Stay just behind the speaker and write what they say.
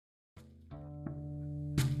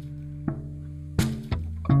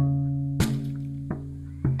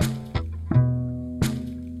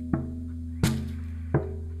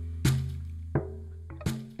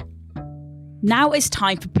Now it's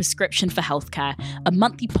time for Prescription for Healthcare, a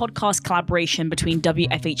monthly podcast collaboration between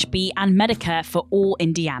WFHB and Medicare for All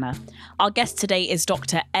Indiana. Our guest today is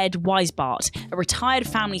Dr. Ed Weisbart, a retired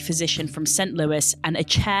family physician from St. Louis and a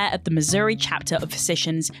chair of the Missouri chapter of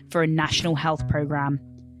Physicians for a National Health Program.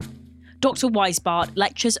 Dr. Weisbart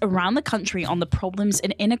lectures around the country on the problems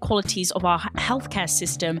and inequalities of our healthcare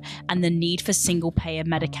system and the need for single-payer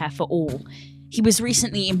Medicare for all. He was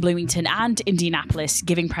recently in Bloomington and Indianapolis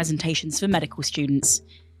giving presentations for medical students.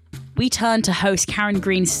 We turn to host Karen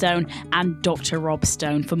Greenstone and Dr. Rob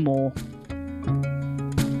Stone for more.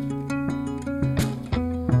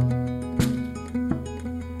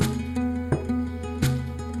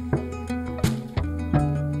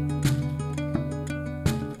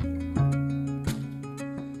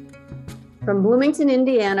 From Bloomington,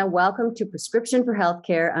 Indiana, welcome to Prescription for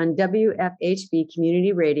Healthcare on WFHB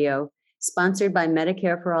Community Radio, sponsored by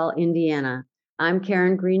Medicare for All Indiana. I'm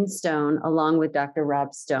Karen Greenstone, along with Dr.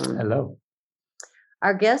 Rob Stone. Hello.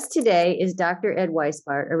 Our guest today is Dr. Ed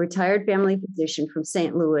Weisbart, a retired family physician from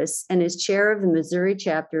St. Louis and is chair of the Missouri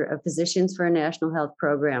chapter of Physicians for a National Health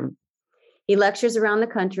Program. He lectures around the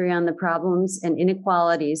country on the problems and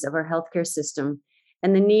inequalities of our healthcare system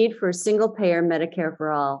and the need for single-payer Medicare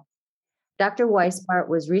for all. Dr. Weisbart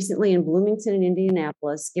was recently in Bloomington and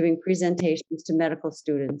Indianapolis giving presentations to medical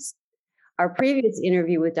students. Our previous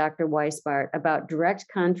interview with Dr. Weisbart about direct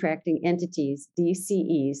contracting entities,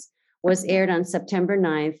 DCEs, was aired on September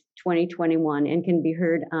 9th, 2021, and can be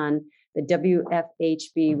heard on the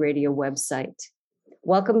WFHB radio website.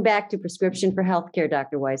 Welcome back to Prescription for Healthcare,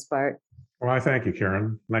 Dr. Weisbart. Well, I thank you,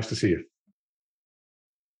 Karen. Nice to see you.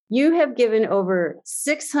 You have given over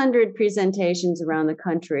 600 presentations around the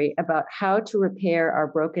country about how to repair our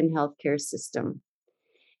broken healthcare system.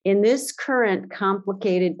 In this current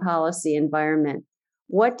complicated policy environment,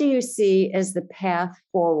 what do you see as the path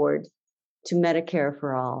forward to Medicare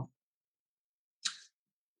for all?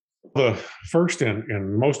 The first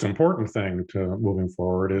and most important thing to moving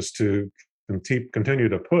forward is to continue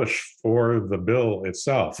to push for the bill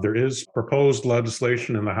itself. There is proposed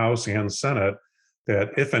legislation in the House and Senate that,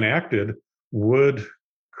 if enacted, would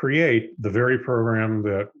create the very program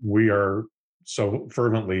that we are so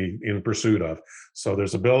fervently in pursuit of. So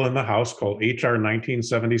there's a bill in the House called H.R.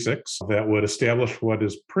 1976 that would establish what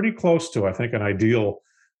is pretty close to, I think, an ideal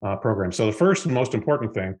program. So the first and most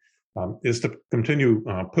important thing is to continue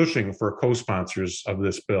pushing for co-sponsors of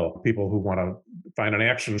this bill. People who want to find an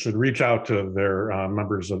action should reach out to their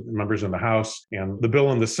members in the House. And the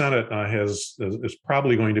bill in the Senate is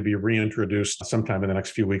probably going to be reintroduced sometime in the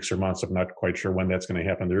next few weeks or months. I'm not quite sure when that's going to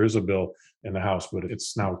happen. There is a bill in the House, but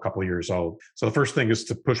it's now a couple of years old. So the first thing is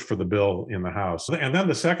to push for the bill in the House. And then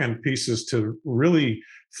the second piece is to really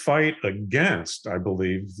fight against, I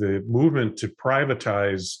believe, the movement to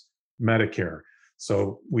privatize Medicare.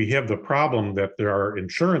 So we have the problem that there are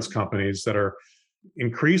insurance companies that are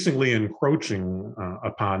increasingly encroaching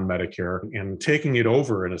upon Medicare and taking it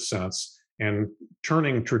over in a sense and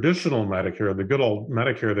turning traditional Medicare, the good old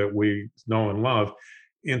Medicare that we know and love,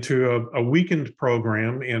 into a weakened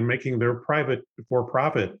program and making their private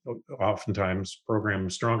for-profit, oftentimes,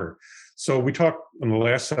 program stronger. So we talked in the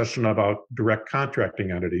last session about direct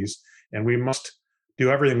contracting entities, and we must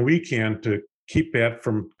do everything we can to keep that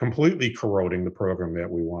from completely corroding the program that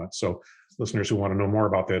we want. So listeners who want to know more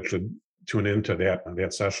about that should tune into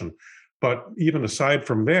that session. But even aside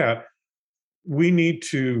from that, we need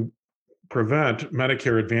to prevent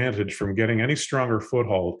Medicare Advantage from getting any stronger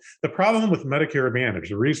foothold. The problem with Medicare Advantage,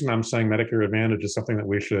 the reason I'm saying Medicare Advantage is something that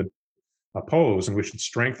we should oppose and we should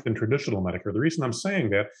strengthen traditional Medicare, the reason I'm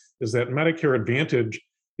saying that is that Medicare Advantage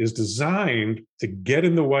is designed to get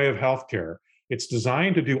in the way of healthcare. It's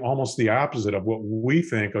designed to do almost the opposite of what we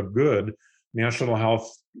think a good national health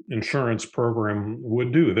insurance program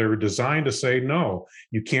would do. They're designed to say, no,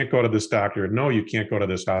 you can't go to this doctor. No, you can't go to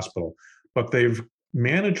this hospital. But they've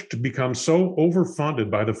managed to become so overfunded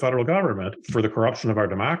by the federal government for the corruption of our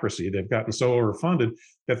democracy. They've gotten so overfunded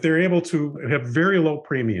that they're able to have very low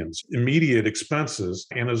premiums, immediate expenses.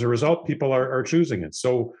 And as a result, people are choosing it.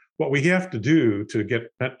 So what we have to do to get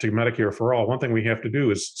to Medicare for all, one thing we have to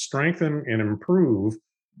do is strengthen and improve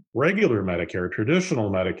regular Medicare, traditional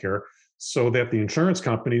Medicare, so that the insurance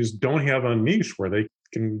companies don't have a niche where they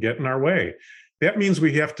can get in our way. That means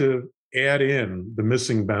we have to add in the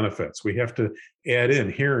missing benefits. We have to add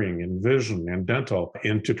in hearing and vision and dental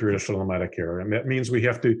into traditional Medicare. And that means we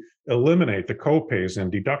have to eliminate the copays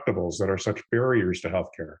and deductibles that are such barriers to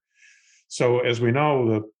healthcare. So as we know,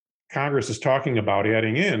 the Congress is talking about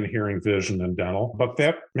adding in hearing, vision, and dental, but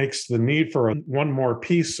that makes the need for one more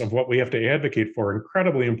piece of what we have to advocate for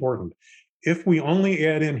incredibly important. If we only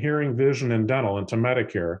add in hearing, vision, and dental into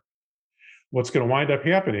Medicare, what's going to wind up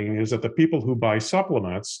happening is that the people who buy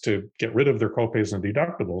supplements to get rid of their copays and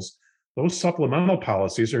deductibles, those supplemental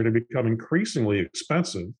policies are going to become increasingly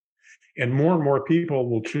expensive. And more people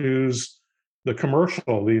will choose the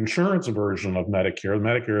commercial, the insurance version of Medicare,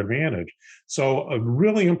 Medicare Advantage. So a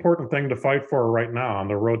really important thing to fight for right now on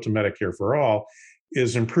the road to Medicare for all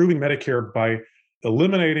is improving Medicare by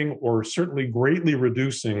eliminating or certainly greatly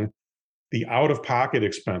reducing the out-of-pocket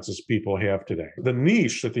expenses people have today. The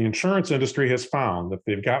niche that the insurance industry has found that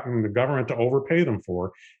they've gotten the government to overpay them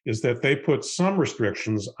for is that they put some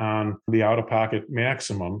restrictions on the out-of-pocket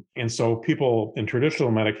maximum. And so people in traditional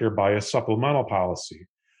Medicare buy a supplemental policy.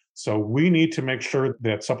 So we need to make sure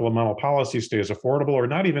that supplemental policy stays affordable or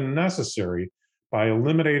not even necessary by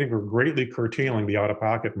eliminating or greatly curtailing the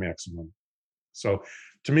out-of-pocket maximum. So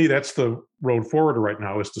to me, that's the road forward right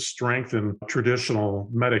now, is to strengthen traditional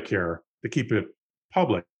Medicare, to keep it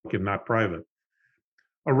public and not private.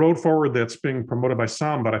 A road forward that's being promoted by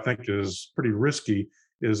some, but I think is pretty risky,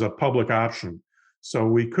 is a public option. So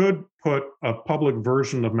we could put a public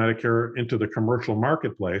version of Medicare into the commercial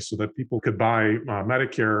marketplace so that people could buy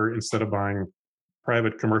Medicare instead of buying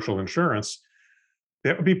private commercial insurance.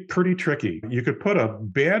 That would be pretty tricky. You could put a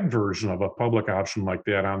bad version of a public option like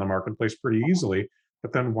that on the marketplace pretty easily,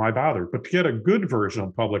 but then why bother? But to get a good version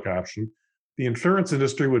of public option, the insurance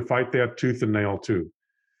industry would fight that tooth and nail too.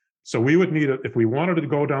 So we would need, if we wanted to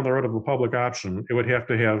go down the road of a public option, it would have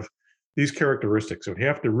to have these characteristics. It would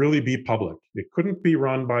have to really be public. It couldn't be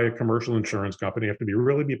run by a commercial insurance company. It would have to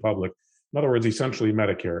really be public. In other words, essentially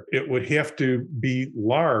Medicare. It would have to be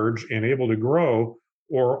large and able to grow,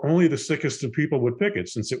 or only the sickest of people would pick it,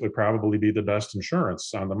 since it would probably be the best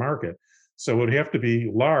insurance on the market. So it would have to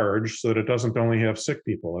be large so that it doesn't only have sick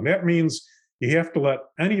people. And that means you have to let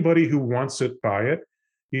anybody who wants it buy it.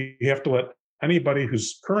 You have to let anybody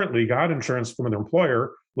who's currently got insurance from an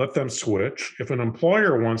employer, let them switch. If an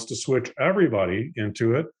employer wants to switch everybody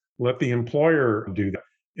into it, let the employer do that.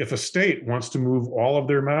 If a state wants to move all of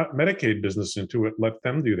their Medicaid business into it, let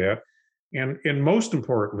them do that. And most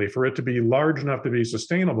importantly, for it to be large enough to be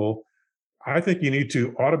sustainable, I think you need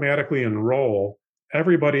to automatically enroll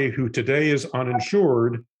everybody who today is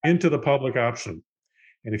uninsured into the public option.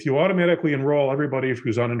 And if you automatically enroll everybody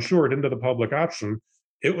who's uninsured into the public option,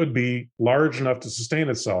 it would be large enough to sustain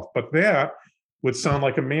itself. But that would sound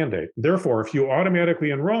like a mandate. Therefore, if you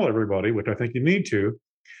automatically enroll everybody, which I think you need to,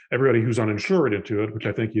 everybody who's uninsured into it, which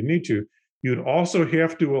I think you need to, you'd also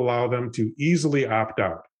have to allow them to easily opt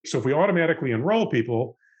out. So if we automatically enroll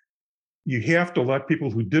people, you have to let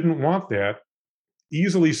people who didn't want that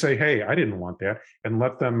easily say, hey, I didn't want that, and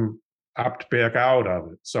let them opt back out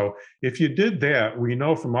of it. So if you did that, we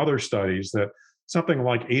know from other studies that something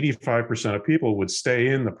like 85% of people would stay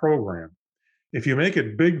in the program. If you make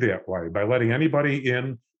it big that way, by letting anybody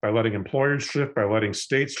in, by letting employers shift, by letting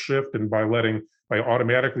states shift, and by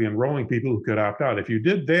automatically enrolling people who could opt out, if you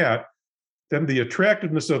did that, then the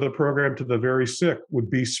attractiveness of the program to the very sick would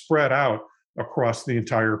be spread out across the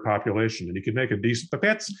entire population. And you could make a decent, but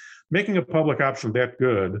that's making a public option that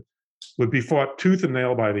good would be fought tooth and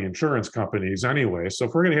nail by the insurance companies anyway. So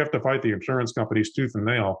if we're going to have to fight the insurance companies tooth and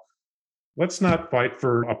nail, let's not fight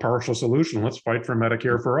for a partial solution. Let's fight for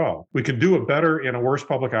Medicare for all. We could do a better and a worse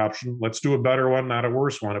public option. Let's do a better one, not a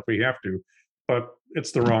worse one if we have to, but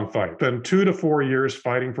it's the wrong fight. Spend 2 to 4 years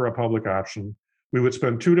fighting for a public option. We would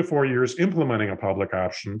spend 2 to 4 years implementing a public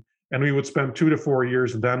option, and we would spend 2 to 4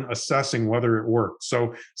 years then assessing whether it worked.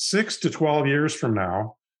 So 6 to 12 years from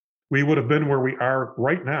now, we would have been where we are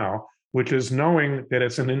right now, which is knowing that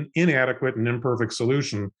it's an inadequate and imperfect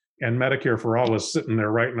solution, and Medicare for all is sitting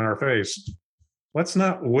there right in our face. Let's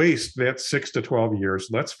not waste that 6 to 12 years.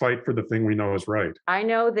 Let's fight for the thing we know is right. I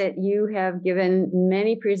know that you have given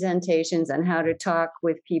many presentations on how to talk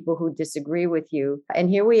with people who disagree with you. And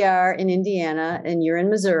here we are in Indiana, and you're in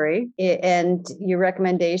Missouri, and your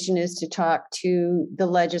recommendation is to talk to the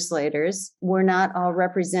legislators. We're not all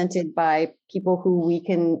represented by people who we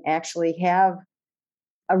can actually have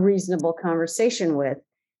a reasonable conversation with.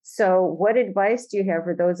 So what advice do you have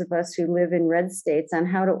for those of us who live in red states on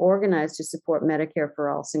how to organize to support Medicare for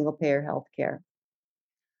all, single payer health care?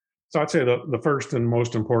 So I'd say the first and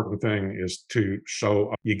most important thing is to show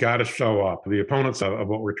up. You got to show up. The opponents of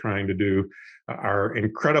what we're trying to do are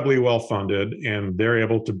incredibly well funded, and they're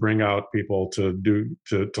able to bring out people to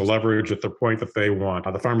leverage at the point that they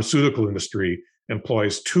want. The pharmaceutical industry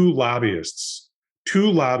employs two lobbyists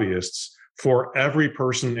for every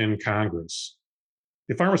person in Congress.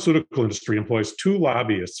 The pharmaceutical industry employs 2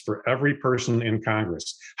 lobbyists for every person in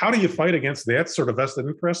Congress. How do you fight against that sort of vested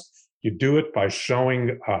interest? You do it by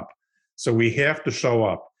showing up. So we have to show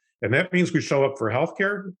up. And that means we show up for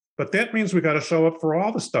healthcare, but that means we got to show up for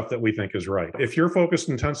all the stuff that we think is right. If you're focused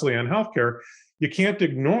intensely on healthcare, you can't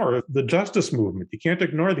ignore the justice movement. You can't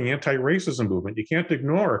ignore the anti-racism movement. You can't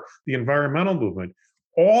ignore the environmental movement.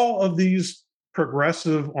 All of these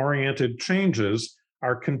progressive-oriented changes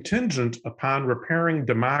are contingent upon repairing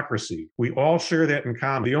democracy. We all share that in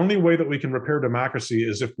common. The only way that we can repair democracy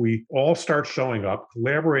is if we all start showing up,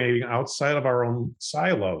 collaborating outside of our own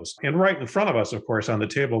silos. And right in front of us, of course, on the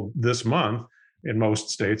table this month in most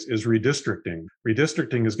states is redistricting.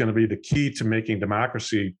 Redistricting is going to be the key to making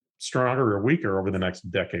democracy stronger or weaker over the next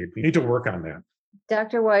decade. We need to work on that.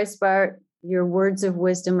 Dr. Weisbart, your words of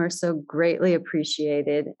wisdom are so greatly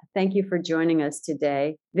appreciated. Thank you for joining us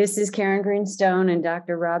today. This is Karen Greenstone and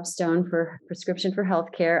Dr. Rob Stone for Prescription for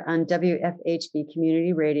Healthcare on WFHB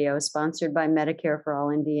Community Radio, sponsored by Medicare for All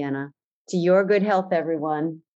Indiana. To your good health, everyone.